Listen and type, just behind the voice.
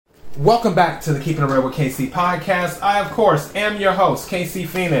Welcome back to the Keeping It Real with KC podcast. I, of course, am your host, KC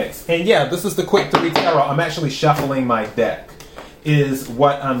Phoenix. And yeah, this is the Quick 3 Tarot. I'm actually shuffling my deck, is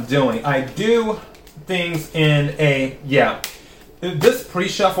what I'm doing. I do things in this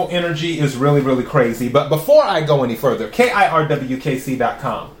pre-shuffle energy is really, really crazy. But before I go any further,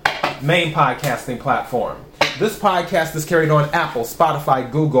 KIRWKC.com, main podcasting platform. This podcast is carried on Apple,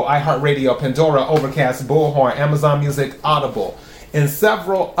 Spotify, Google, iHeartRadio, Pandora, Overcast, Bullhorn, Amazon Music, Audible, and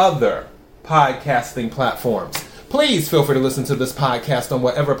several other podcasting platforms. Please feel free to listen to this podcast on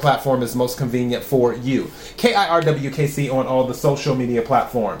whatever platform is most convenient for you. KIRWKC on all the social media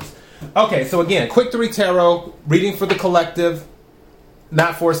platforms. Okay, so again, Quick 3 Tarot, reading for the collective,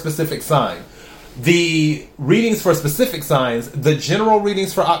 not for a specific sign. The readings for specific signs, the general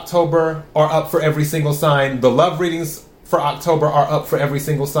readings for October are up for every single sign. The love readings for October are up for every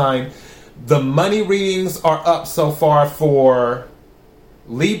single sign. The money readings are up so far for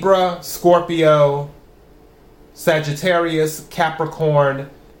Libra, Scorpio, Sagittarius, Capricorn,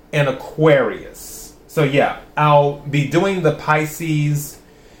 and Aquarius. So yeah, I'll be doing the Pisces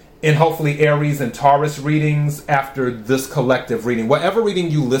and hopefully Aries and Taurus readings after this collective reading. Whatever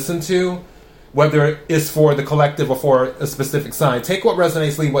reading you listen to, whether it's for the collective or for a specific sign, take what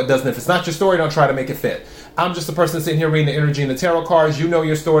resonates, leave what doesn't. If it's not your story, don't try to make it fit. I'm just a person sitting here reading the energy and the tarot cards. You know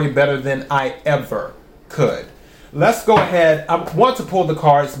your story better than I ever could. Let's go ahead. I want to pull the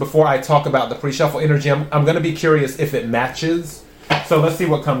cards before I talk about the pre-shuffle energy. I'm going to be curious if it matches. So let's see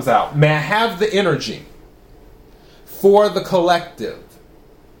what comes out. May I have the energy for the collective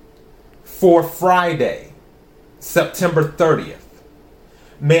for Friday, September 30th?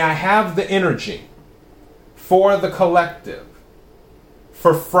 May I have the energy for the collective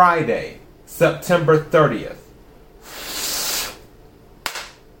for Friday, September 30th?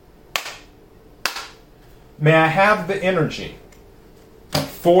 May I have the energy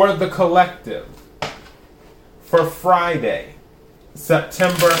for the collective for Friday,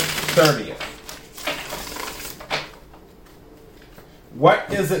 September 30th?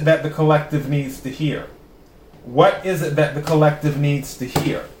 What is it that the collective needs to hear? What is it that the collective needs to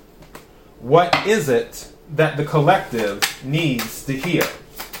hear? What is it that the collective needs to hear?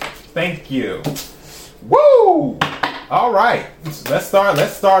 Thank you. Woo! All right. Let's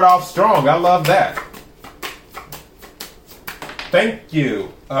start off strong. I love that. Thank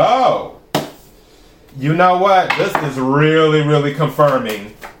you. Oh. You know what? This is really, really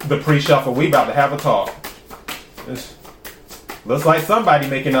confirming the pre-shuffle. We about to have a talk. This looks like somebody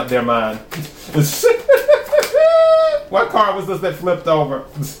making up their mind. What card was this that flipped over?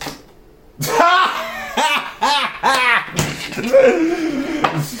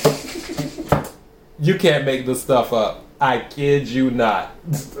 You can't make this stuff up. I kid you not.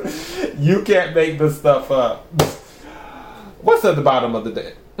 You can't make this stuff up. What's at the bottom of the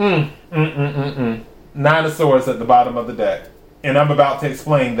deck? Nine of Swords at the bottom of the deck. And I'm about to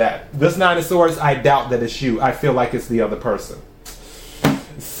explain that. This Nine of Swords, I doubt that it's you. I feel like it's the other person.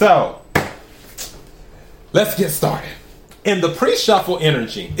 So, let's get started. In the pre-shuffle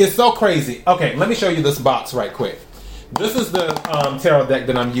energy, it's so crazy. Okay, let me show you this box right quick. This is the tarot deck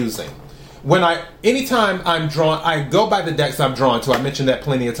that I'm using. Anytime I'm drawn, I go by the decks I'm drawn to. I mentioned that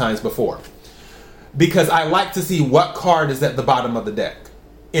plenty of times before. Because I like to see what card is at the bottom of the deck.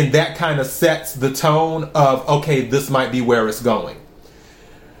 And that kind of sets the tone of, okay, this might be where it's going.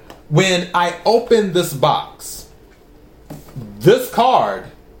 When I opened this box, this card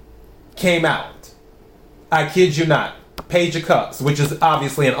came out. I kid you not. Page of Cups, which is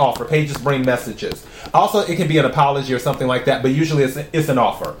obviously an offer. Pages bring messages. Also, it can be an apology or something like that, but usually it's an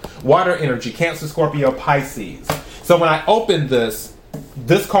offer. Water energy, Cancer, Scorpio, Pisces. So when I opened this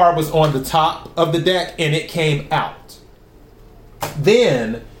card was on the top of the deck and it came out.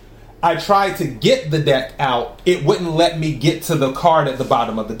 Then I tried to get the deck out. It wouldn't let me get to the card at the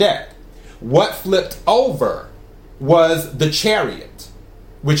bottom of the deck. What flipped over was the Chariot,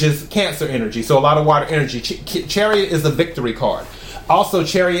 which is Cancer energy, so a lot of water energy. Chariot is a victory card. Also,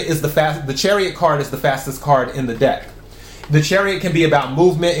 Chariot is the Chariot card is the fastest card in the deck. The Chariot can be about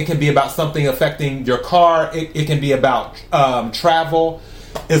movement. It can be about something affecting your car. It can be about travel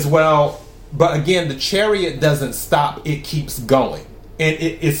as well. But again, the Chariot doesn't stop. It keeps going. And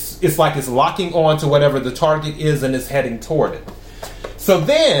it's like it's locking on to whatever the target is and is heading toward it. So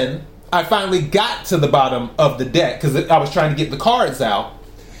then I finally got to the bottom of the deck because I was trying to get the cards out.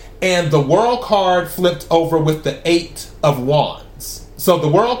 And the World card flipped over with the Eight of Wands. So the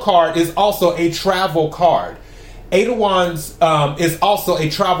World card is also a travel card. Eight of Wands is also a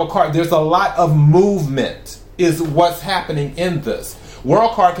travel card. There's a lot of movement is what's happening in this.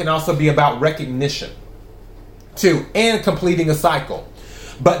 World card can also be about recognition too, and completing a cycle.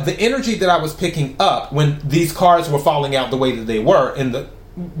 But the energy that I was picking up when these cards were falling out the way that they were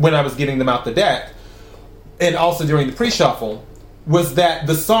when I was getting them out the deck, and also during the pre-shuffle, was that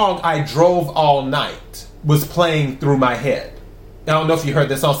the song I Drove All Night was playing through my head. I don't know if you heard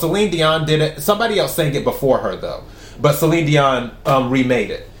this song. Celine Dion did it. Somebody else sang it before her, though. But Celine Dion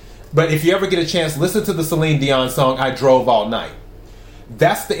remade it. But if you ever get a chance, listen to the Celine Dion song, I Drove All Night.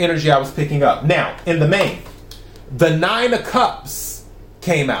 That's the energy I was picking up. Now, in the main, the 9 of Cups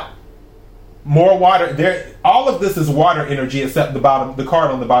came out. More water. There. All of this is water energy except the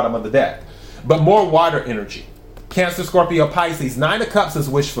card on the bottom of the deck. But more water energy. Cancer, Scorpio, Pisces. 9 of Cups is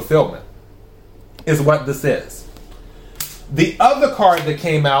wish fulfillment. Is what this is. The other card that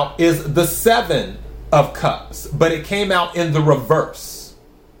came out is the 7 of Cups, but it came out in the reverse.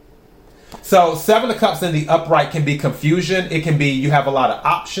 So 7 of Cups in the upright can be confusion. It can be you have a lot of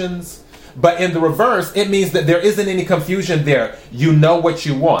options. But in the reverse, it means that there isn't any confusion there. You know what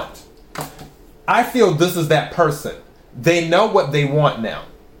you want. I feel this is that person. They know what they want now.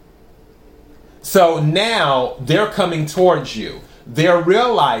 So now they're coming towards you. They're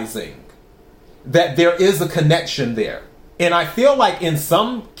realizing that there is a connection there. And I feel like in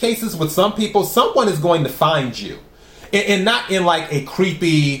some cases with some people, someone is going to find you. And not in like a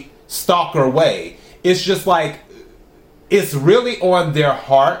creepy stalker way. It's just like, it's really on their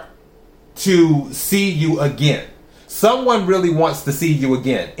heart to see you again. Someone really wants to see you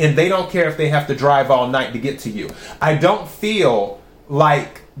again. And they don't care if they have to drive all night to get to you. I don't feel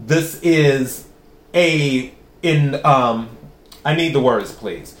like this is I need the words,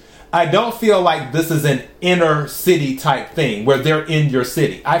 please. I don't feel like this is an inner city type thing where they're in your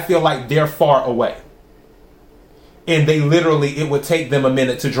city. I feel like they're far away. And it would take them a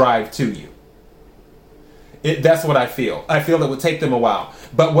minute to drive to you. That's what I feel. I feel it would take them a while.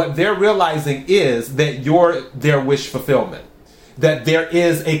 But what they're realizing is that you're their wish fulfillment. That there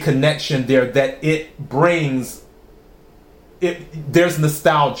is a connection there, that there's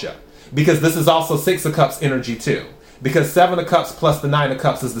nostalgia. Because this is also 6 of Cups energy too. Because 7 of Cups plus the 9 of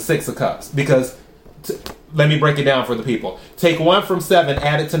Cups is the 6 of Cups. Because, let me break it down for the people. Take 1 from 7,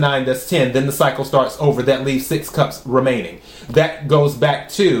 add it to 9, that's 10. Then the cycle starts over. That leaves 6 cups remaining. That goes back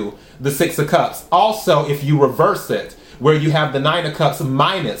to the 6 of Cups. Also, if you reverse it, where you have the 9 of Cups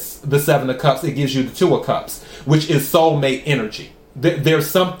minus the 7 of Cups, it gives you the 2 of Cups, which is soulmate energy. There's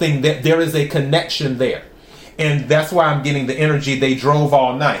something, there is a connection there. And that's why I'm getting the energy they drove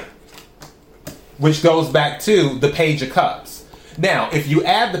all night. Which goes back to the Page of Cups. Now, if you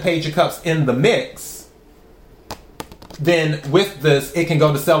add the Page of Cups in the mix, then with this, it can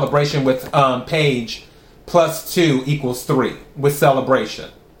go to celebration with Page plus 2 equals 3 with celebration.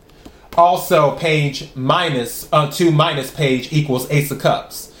 Also, Page minus 2 minus Page equals Ace of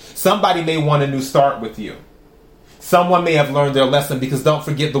Cups. Somebody may want a new start with you. Someone may have learned their lesson, because don't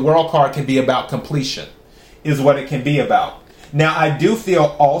forget, the World card can be about completion, is what it can be about. Now, I do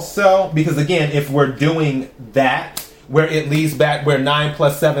feel also, because again, if we're doing that, where it leads back, where 9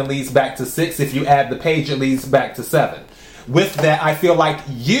 plus 7 leads back to 6, if you add the Page, it leads back to 7. With that, I feel like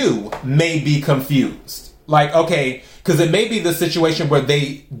you may be confused. Like, okay, because it may be the situation where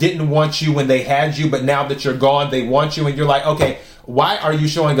they didn't want you when they had you, but now that you're gone, they want you, and you're like, okay, why are you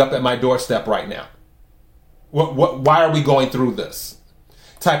showing up at my doorstep right now? Why are we going through this?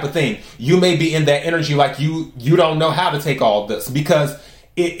 Type of thing. You may be in that energy like you don't know how to take all this, because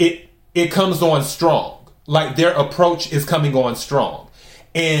it comes on strong. Like their approach is coming on strong.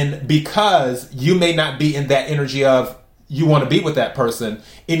 And because you may not be in that energy of you want to be with that person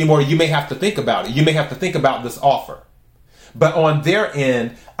anymore, you may have to think about it. You may have to think about this offer. But on their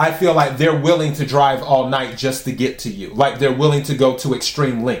end, I feel like they're willing to drive all night just to get to you. Like they're willing to go to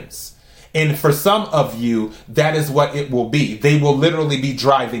extreme lengths. And for some of you, that is what it will be. They will literally be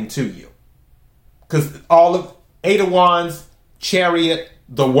driving to you. Because all of 8 of Wands, Chariot,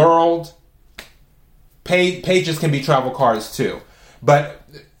 the World, pages can be travel cards too. But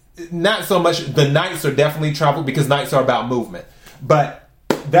not so much. The Knights are definitely travel, because Knights are about movement. But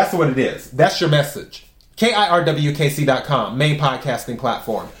that's what it is. That's your message. KIRWKC.com, main podcasting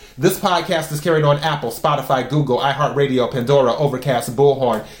platform. This podcast is carried on Apple, Spotify, Google, iHeartRadio, Pandora, Overcast,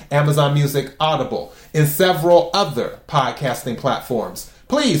 Bullhorn, Amazon Music, Audible, and several other podcasting platforms.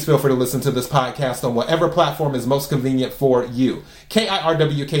 Please feel free to listen to this podcast on whatever platform is most convenient for you.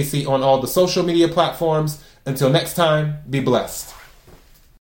 KIRWKC on all the social media platforms. Until next time, be blessed.